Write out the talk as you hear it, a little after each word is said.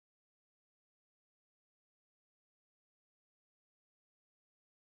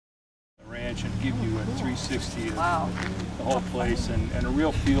give you a 360 of Wow. the whole place and a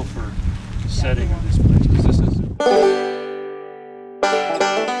real feel for the setting of this place. Because this is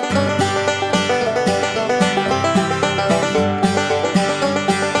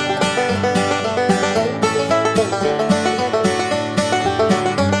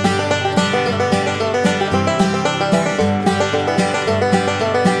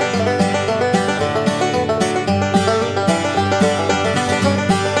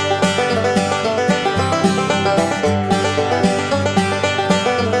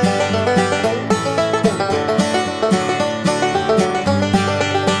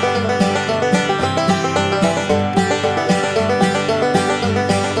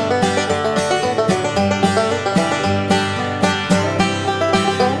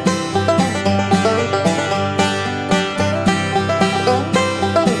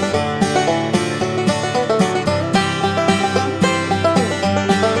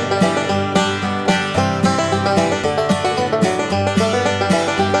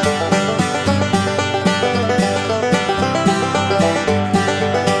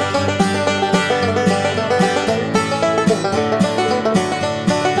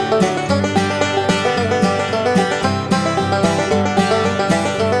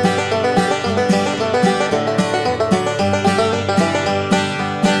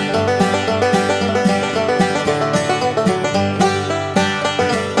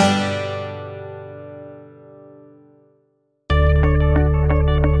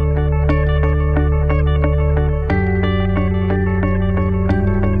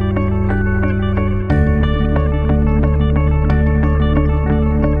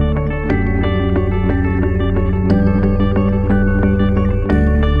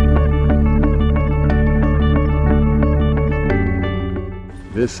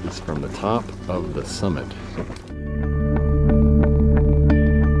This is from the top of the summit.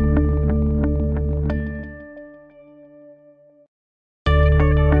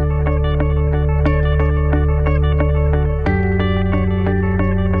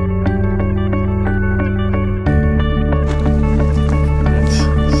 That's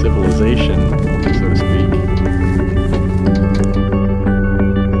civilization, so to speak.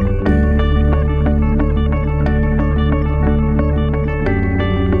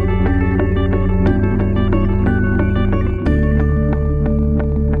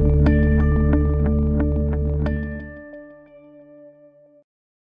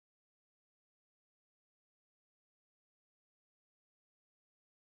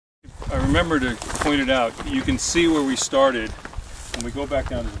 I remember to point it out, you can see where we started. When we go back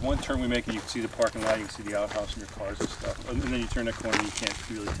down, there's one turn we make and you can see the parking lot, you can see the outhouse and your cars and stuff. And then you turn that corner and you can't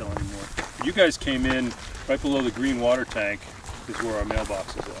really tell anymore. But you guys came in right below the green water tank is where our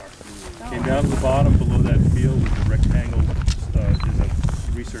mailboxes are. Came down to the bottom below that field with the rectangle. There's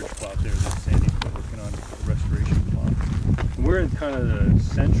a research plot there that Sandy's been working on, a restoration plot. And we're in kind of the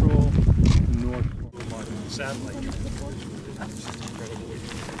central north satellite.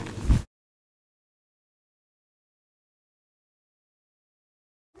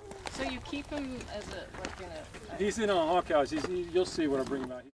 So you keep him as a, like in a... He's in a hawk house. You'll see when I bring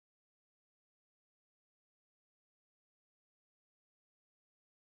him out.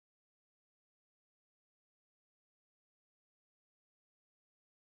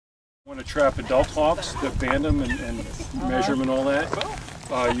 Want to trap adult hawks that band them and measure them and all that.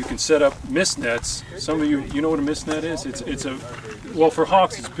 You can set up mist nets. Some of you know what a mist net is? It's a, well, for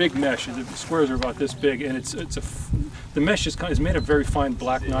hawks it's big mesh. The squares are about this big, and the mesh is made of very fine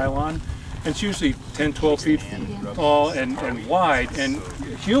black nylon. And it's usually 10, 12 feet tall and wide. And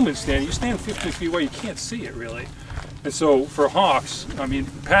humans you stand 15 feet away, you can't see it really. And so for hawks, I mean,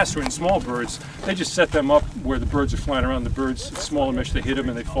 passerine and small birds, they just set them up where the birds are flying around. The birds, smaller mesh, they hit them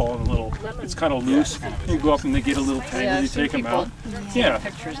and they fall in a little, it's kind of loose. You go up and they get a little tangle, you take them out. Yeah,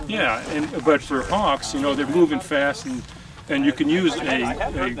 but for hawks, you know, they're moving fast and you can use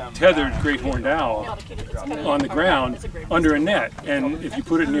a tethered great horned owl on the ground under a net. And if you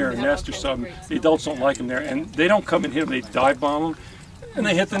put it near a nest or something, the adults don't like them there. And they don't come and hit them, they dive bomb them. And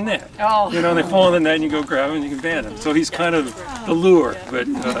they hit the net. Oh. You know, they fall in the net and you go grab him and you can ban him. So he's kind of the lure, but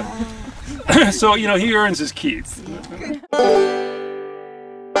so, you know, he earns his keep.